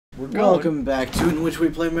We're going. Welcome back to In Which We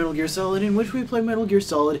Play Metal Gear Solid. In Which We Play Metal Gear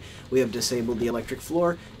Solid, we have disabled the electric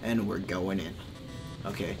floor, and we're going in.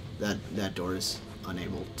 Okay, that door is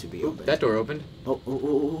unable to be opened. That door opened. Oh,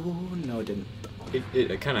 no it didn't.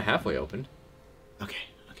 It kind of halfway opened. Okay,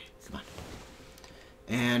 come on.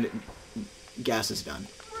 And gas is done.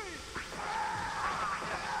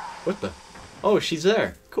 What the? Oh, she's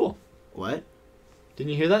there. Cool. What?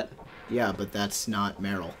 Didn't you hear that? Yeah, but that's not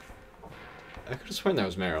Meryl. I could have sworn that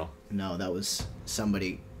was Meryl. No, that was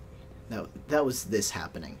somebody. That was this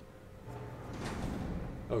happening.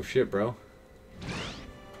 Oh shit, bro.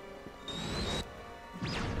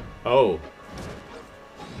 Oh.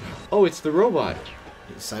 Oh, it's the robot.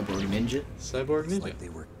 Cyborg ninja? Cyborg ninja. It's like they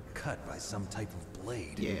were cut by some type of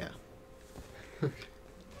blade. Yeah. Okay,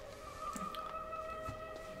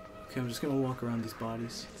 I'm just gonna walk around these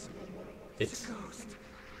bodies. It's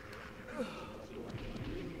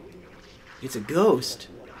It's a ghost?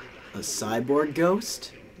 A cyborg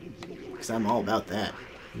ghost? Because I'm all about that.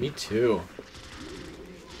 me too.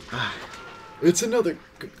 It's another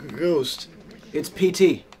ghost. It's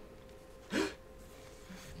PT.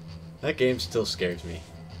 That game still scares me.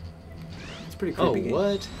 It's pretty Oh, creepy game.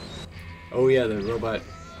 what? Oh yeah, the robot.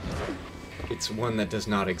 It's one that does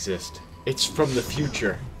not exist. It's from the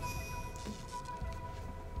future.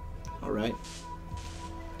 Alright.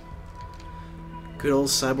 Good old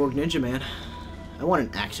cyborg ninja man. I want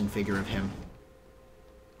an action figure of him.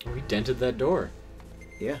 Oh, he dented that door.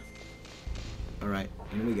 Yeah. Alright,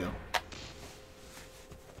 here we go.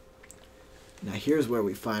 Now here's where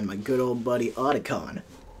we find my good old buddy Otacon.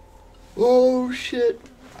 Oh shit!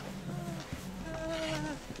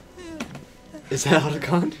 Is that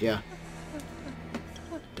Otacon? Yeah.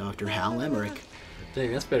 Dr. Hal Emmerich.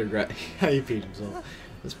 Dang, that's better How he peed himself.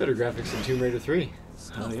 That's better graphics than Tomb Raider 3.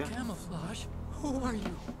 Oh yeah. Camouflage? Who are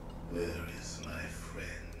you? Where is my friend?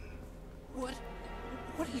 What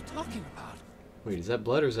are you talking about? Wait, is that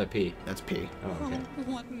blood or is that pee? That's P. Oh, okay.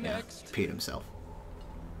 What Yeah, next? peed himself.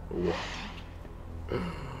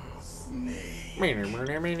 Snake. You're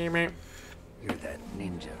You're that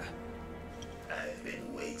ninja. I've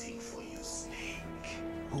been waiting for you, Snake.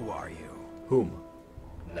 Who are you? Whom?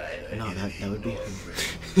 Neither No, that would be I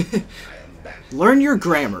am back. Learn your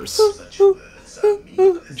grammars. Such words are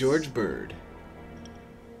meaningless. George Bird.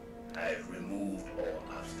 I've removed all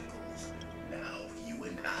obstacles. Now you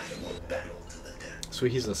and I will battle to the death. So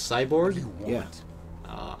he's a cyborg? Yeah.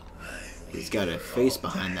 Ah, He's got a face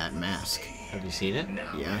behind that mask. have you seen it?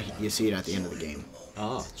 Yeah, you see it at the end of the game.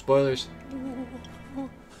 Ah, spoilers.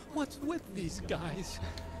 What's with these guys?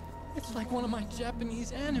 It's like one of my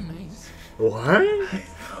Japanese animes. What?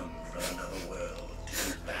 I've come from another world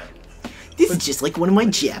to battle. This is just like one of my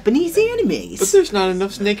Japanese But animes. there's not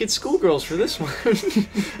enough naked schoolgirls for this one. A fight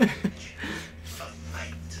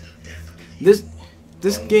to the death with you.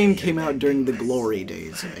 This game came out during the glory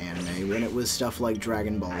days of anime, when it was stuff like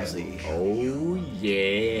Dragon Ball Z. Oh,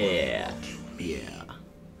 yeah. Yeah.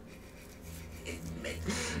 It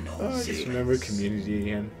makes no Oh, I sense. just remember Community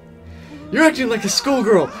again. You're acting like a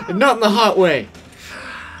schoolgirl, and not in the hot way.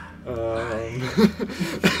 From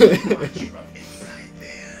inside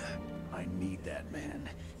there. I need that man.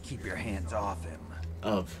 Keep your hands off him.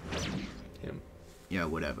 Of him. Yeah,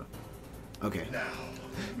 whatever. Okay. Now,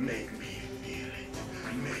 make me feel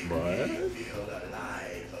it. Make What? me feel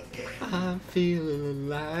alive again. I feel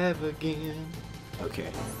alive again. Okay.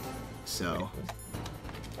 So,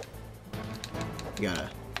 you gotta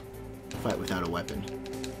fight without a weapon.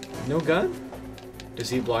 No gun? Does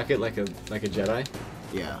he block it like a Jedi?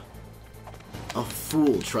 Yeah. A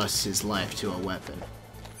fool trusts his life to a weapon.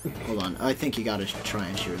 Hold on, I think you gotta try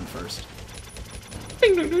and shoot him first.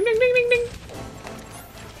 Ding, ding, ding, ding, ding, ding, ding.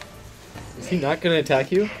 Is he not gonna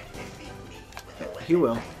attack you? He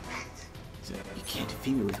will. So, you can't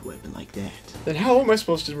defeat me with a weapon like that. Then how am I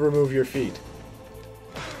supposed to remove your feet?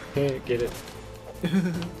 Get it?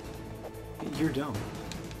 You're dumb.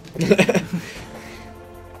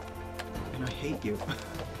 And I hate you.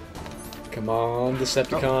 Come on,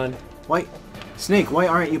 Decepticon. Why? Snake, why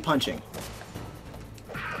aren't you punching?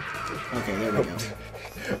 Okay, there we go.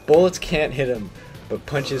 Bullets can't hit him, but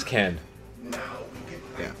punches can. Now we can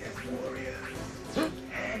Yeah. fight as warriors.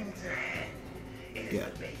 Hand to hand. It is Yeah.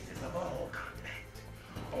 the basis of all combat.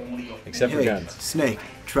 Only a Except for Hey, guns. Snake,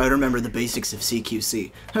 try to remember the basics of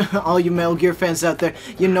CQC. All you Metal Gear fans out there,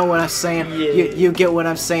 you know what I'm saying? Yeah. You get what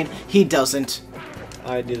I'm saying? He doesn't.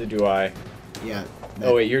 Neither do I. Yeah.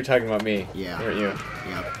 Oh wait, you're talking about me. Yeah. Weren't you?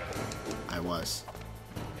 Yep. I was.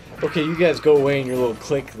 Okay, you guys go away in your little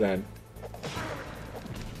clique then.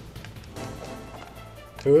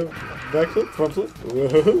 Backflip, front flip.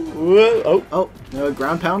 Whoa. Oh, Oh,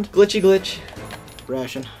 ground pound? glitch.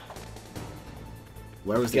 Ration.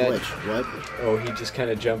 Where was the Got- glitch? What? Oh, he just kind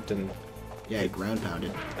of jumped and... Yeah, he ground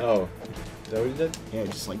pounded. Oh. Is that what he did? Yeah, he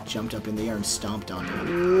just like jumped up in the air and stomped on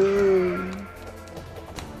him.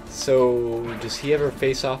 So, does he ever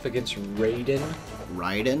face off against Raiden?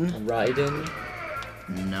 Raiden?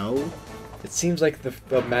 No. It seems like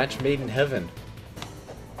the match made in heaven.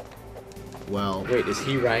 Well, Wait, is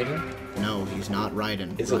he Raiden? no, he's not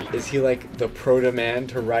Raiden. Is he like the proto-man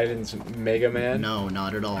to Raiden's Mega Man? No,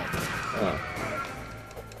 not at all. Oh.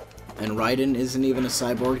 And Raiden isn't even a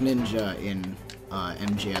cyborg ninja in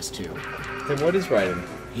MGS2. Then what is Raiden?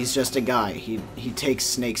 He's just a guy. He takes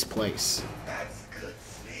Snake's place.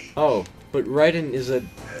 Oh, but Raiden is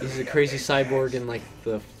he's a crazy cyborg in like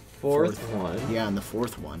the fourth one. Yeah, in the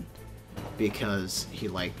fourth one. Because he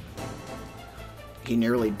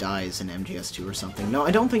nearly dies in MGS2 or something. No,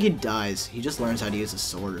 I don't think he dies. He just learns how to use a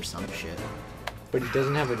sword or some shit. But he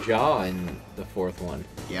doesn't have a jaw in the fourth one.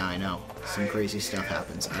 Yeah, I know. Some crazy stuff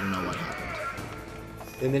happens. I don't know what happened.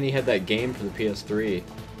 And then he had that game for the PS3,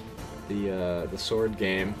 the sword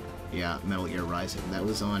game. Yeah, Metal Gear Rising. That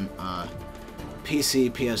was on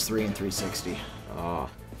PC, PS3, and 360. Ah.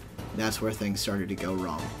 That's where things started to go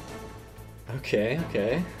wrong. Okay.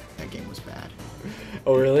 That game was bad.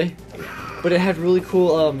 Oh really? But it had really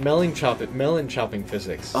cool melon chopping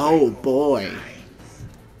physics. Oh boy.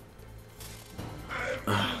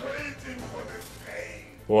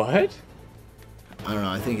 What? I don't know.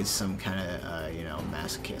 I think it's some kind of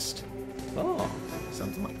masochist, Oh.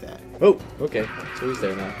 something like that. Oh. Okay. So he's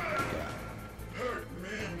there now.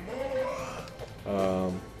 Yeah.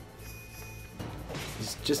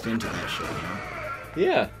 He's just into that shit, you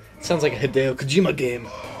know. Yeah. Sounds like a Hideo Kojima game.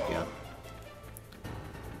 Yeah.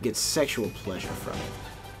 Gets sexual pleasure from it.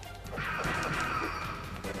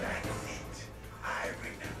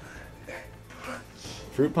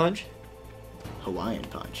 Fruit punch? Hawaiian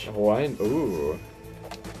Punch. Hawaiian. Ooh.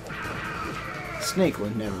 Snake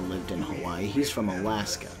never lived in Hawaii. He's from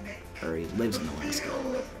Alaska. Or he lives in Alaska.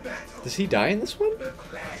 Does he die in this one?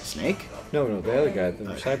 Snake? No, the other guy, the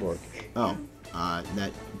cyborg. Oh,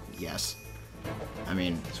 yes. I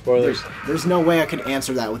mean, Spoilers. There's no way I could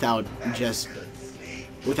answer that without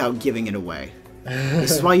giving it away.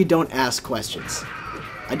 This is why you don't ask questions.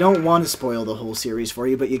 I don't want to spoil the whole series for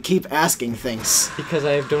you, but you keep asking things. Because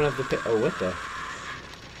I don't have the oh, what the?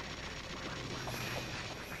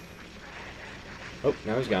 Oh,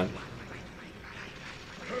 now he's gone.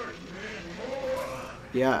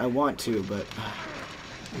 Yeah, I want to, but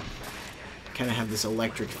kind of have this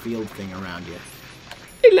electric field thing around you.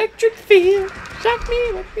 Electric field, shock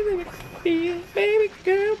me like an electric field, baby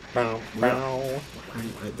girl. Bow, bow.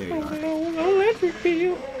 Right there you are. Electric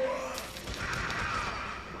field.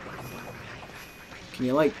 Can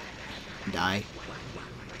you, like, die? Look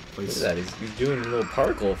at Please. that, he's doing little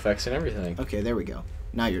particle effects and everything. Okay, there we go.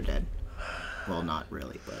 Now you're dead. Well, not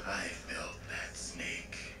really, but I felt that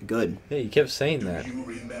snake. good. Yeah, you kept saying that. You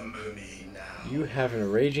remember me now. You have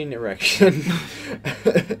an raging erection.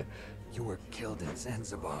 You were killed in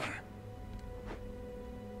Zanzibar.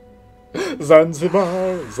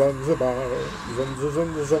 Zanzibar, Zanzibar,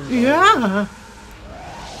 Zanzibar. Yeah!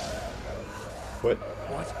 What?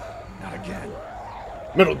 What? Not again.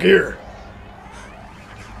 Metal Gear.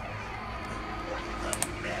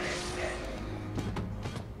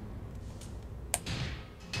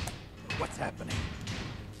 What's happening?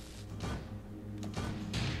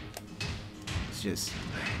 It's just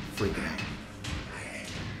freaking out.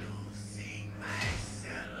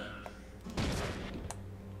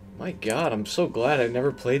 My God, I'm so glad I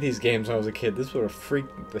never played these games when I was a kid. This would have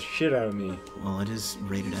freaked the shit out of me. Well, it is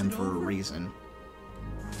rated M for a reason.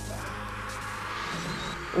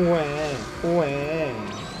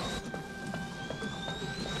 Wah.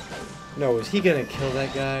 No, is he gonna kill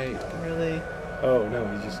that guy? Really? Oh no,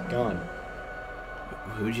 he's just gone.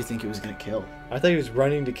 Who did you think he was gonna kill? I thought he was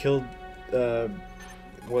running to kill,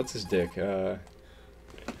 what's his dick?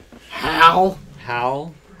 Hal?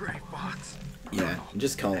 Hal? Gray Fox. Yeah,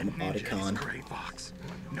 just call him Ninja is Otacon. Gray Fox.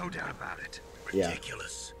 No doubt about it. Yeah.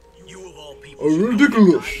 Ridiculous. You of all people.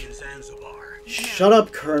 Ridiculous. should have died in Zanzibar. Shut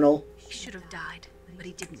up, Colonel. He should have died, but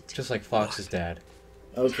he didn't. Just like Fox's dad.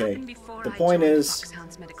 Okay. Happened before The I point joined is,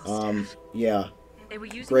 Foxhound's medical staff. yeah, They were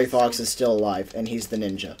using Gray the Fox stone- is still alive, and he's the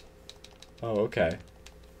ninja. Oh, okay.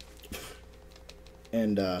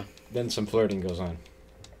 And, Then some flirting goes on.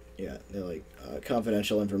 yeah, they're like,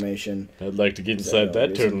 confidential information. I'd like to get inside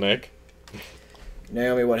that turtleneck.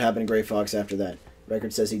 Naomi, what happened to Gray Fox after that?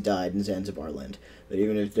 Record says he died in Zanzibar land. But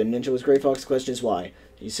even if the ninja was Gray Fox, the question is why.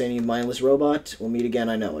 He's saying he's a mindless robot. We'll meet again,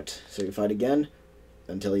 I know it. So you fight again?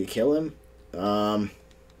 Until you kill him? I'd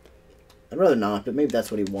rather not, but maybe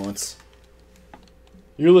that's what he wants.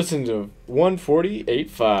 You're listening to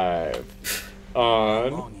 148.5 How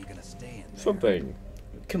on long are you gonna stay in there? something.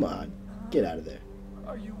 Come on. Get out of there.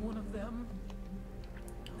 Are you one of them?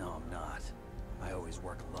 No, I'm not. I always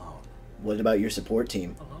work alone. What about your support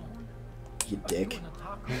team? Alone? You dick. You in a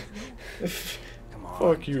taco too? Come on.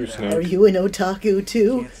 Fuck you, get out. Snake. Are you an otaku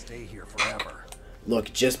too? Can't stay here forever.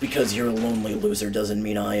 Look, just because you're a lonely loser doesn't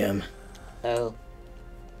mean I am. Oh.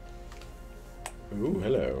 Ooh,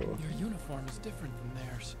 hello. Your uniform is different than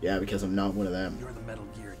theirs. Yeah, because I'm not one of them. You're the Metal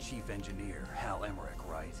Gear chief engineer, Hal Emmerich,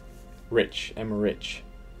 right? Rich. Emma Rich.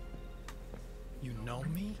 You know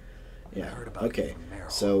me? Yeah, heard about you okay. from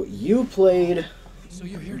Meryl. So you played So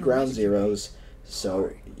you're here to Ground rescue me. Zeroes,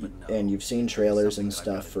 so and you've seen trailers and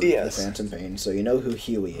stuff for Yes. The Phantom Pain, so you know who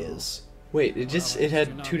Huey is. Wait, it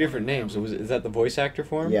had two different names. Is that the voice actor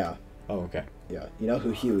form? Yeah, Oh, okay. yeah. You know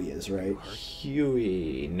who Huey is, right?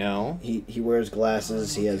 Huey, no. He wears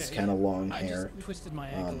glasses. He has Okay. kind of long I hair. just twisted my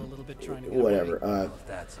ankle a little bit trying to get Whatever. away. If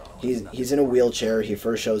that's all. He's in a wheelchair. He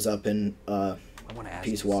first shows up in I want to ask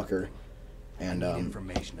Peace you Walker, something. and I need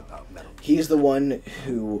information about Metal Gear. he's the one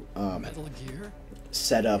who Metal Gear?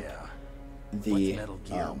 set up Yeah. the What's Metal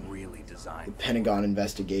Gear really designed for? Pentagon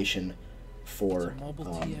investigation for It's a mobile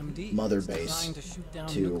TMD. Mother It's Base designed to shoot down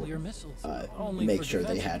to, nuclear missiles. Only make for sure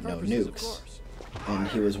they defensive had no purposes, of nukes. course. and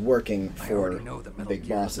he was working I for already know that the Metal big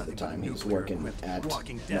Gear is boss at the nothing but a time. He was nuclear working equipped at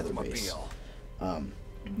walking Mother Base. deathmobile.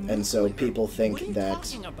 And so people What are think you that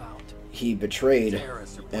talking about? he betrayed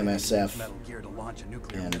Terrorists are planning to use MSF Metal Gear to launch a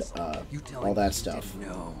nuclear and missile. You telling all me that you stuff. didn't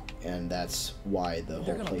know? And that's why the They're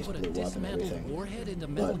whole gonna place put a blew up and dismantled everything. warhead into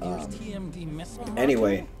Metal But, Gear's TMD missile module?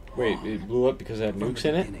 Anyway, Wait, it blew up because it had From nukes the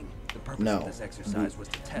in it? beginning, the purpose no, of this exercise was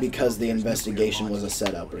to test because the Metal Gear's investigation nuclear was a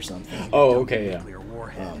launch setup or something. Oh, okay, yeah. nuclear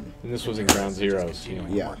warhead. And this was in Ground Zeroes. You know.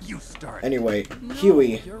 Yeah. You started. Anyway, No,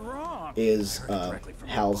 Huey you're wrong. is Heard it directly from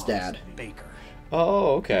your Hal's boss, dad. Baker.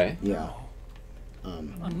 Oh, okay. Yeah. A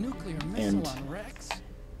nuclear missile and- on Rex?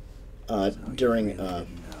 During No.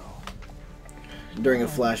 during a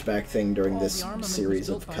flashback thing during All this the armament was series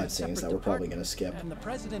built of by a cutscenes separate that we're probably going department, to skip, And the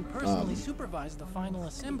president personally supervised the final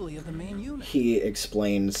assembly of the main unit. he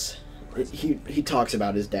explains, he talks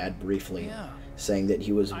about his dad briefly, Yeah. saying that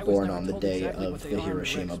he was I was born never on the told day exactly of what they the armed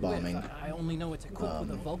Hiroshima Rex with. bombing. I only know it's equipped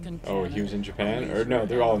with a Vulcan Oh, cannon, he was in a Japan? laser, Or no,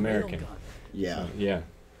 they're all and a American. railgun. Yeah, Yeah.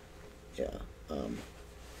 yeah,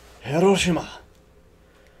 Hiroshima.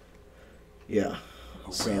 yeah.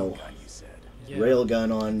 So, Railgun, you said. Yeah.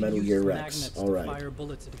 railgun on They Metal used Gear magnets Rex. to All right. fire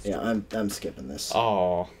bullets at Yeah, extreme- I'm skipping this.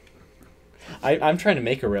 Oh. I'm trying to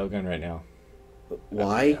make a railgun right now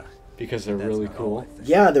Why? because they're That's really not all cool. I think.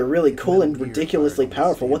 Yeah, they're really cool Metal and Gear ridiculously fired on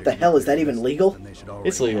powerful. What the standard hell is that nuclear even legal? missiles, and they should already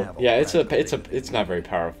It's legal. have Yeah, all it's that not very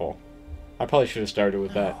powerful. I probably should have started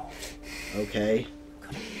with that. Okay.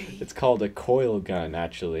 It's called a coil gun,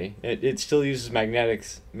 actually. It still uses magnetic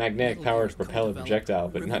Metal power Gear's to propel a co-developer, projectile,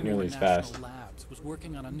 but not nearly as Rivermore fast. National Labs was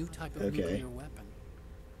working on a new type of Okay. nuclear weapon.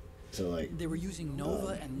 So like, They were using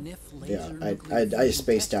Nova and NIF yeah, laser I nuclear fusion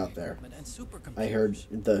spaced testing out there. equipment and supercomputers. I heard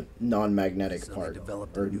the non-magnetic So they part,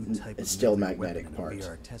 developed or a new type it's of still nuclear magnetic weapon part. in a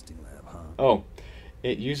VR testing lab, huh? Oh,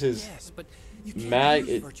 it uses Yes, but you can't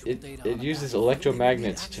use virtual data on it a uses battlefield. They would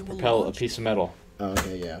need electromagnets to actual propel a launch piece of metal, Oh,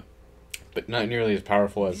 okay, yeah. but not nearly as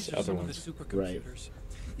powerful as These are other some of ones. the Right. supercomputers.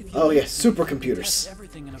 If you Oh, yeah, use them, you can supercomputers. test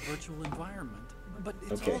everything in a virtual environment. But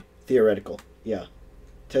it's Okay, all theoretical. Yeah.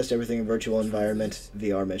 Test everything in virtual environment,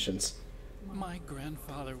 VR missions. my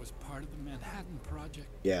grandfather was part of the Manhattan Project.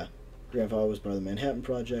 Yeah. Grandfather was part of the Manhattan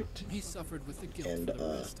Project. He suffered with the guilt And, for the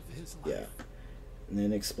rest of his life. Yeah. And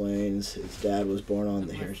then explains his dad was born on And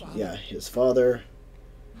the my Hiroshima. father. Yeah, his father.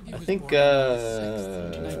 He I was think born on August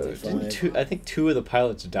 6th, Fine. 1952. I think two of the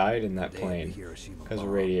pilots died in that Day of the plane Hiroshima because of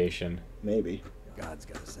bomb. radiation. Maybe. God's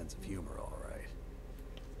got a sense of humor, all right.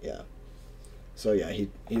 Yeah. So yeah, he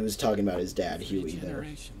was talking about his dad, Three Huey, there.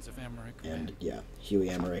 generations of Emmerich And men. yeah, Huey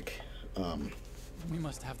Emmerich. We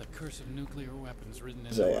must have the curse of nuclear weapons written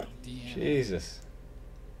into So, our yeah. DNA. Jesus,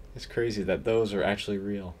 it's crazy that those are actually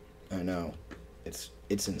real. I know. It's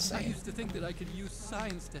I insane. used to think that I could use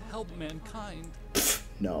science to help mankind,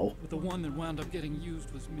 No. but the one that wound up getting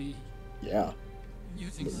used was me. Yeah.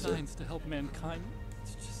 Using Loser. science to help mankind.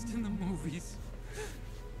 It's just in the movies.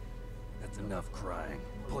 That's enough crying.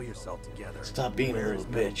 Pull yourself together. Stop being a Where little is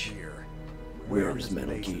Metal bitch. Gear? Where on is this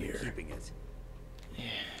Metal base are they Gear? Keeping it.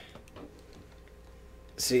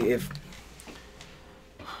 See, if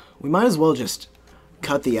we might as well just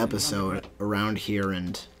cut the episode around here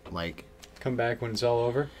and like Come back when it's all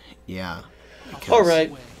over. Yeah.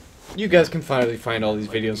 Alright. You guys can finally find all these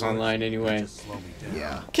videos online anyway.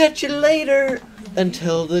 Yeah. Catch you later!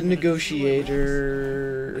 Until the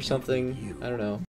negotiator or something. I don't know.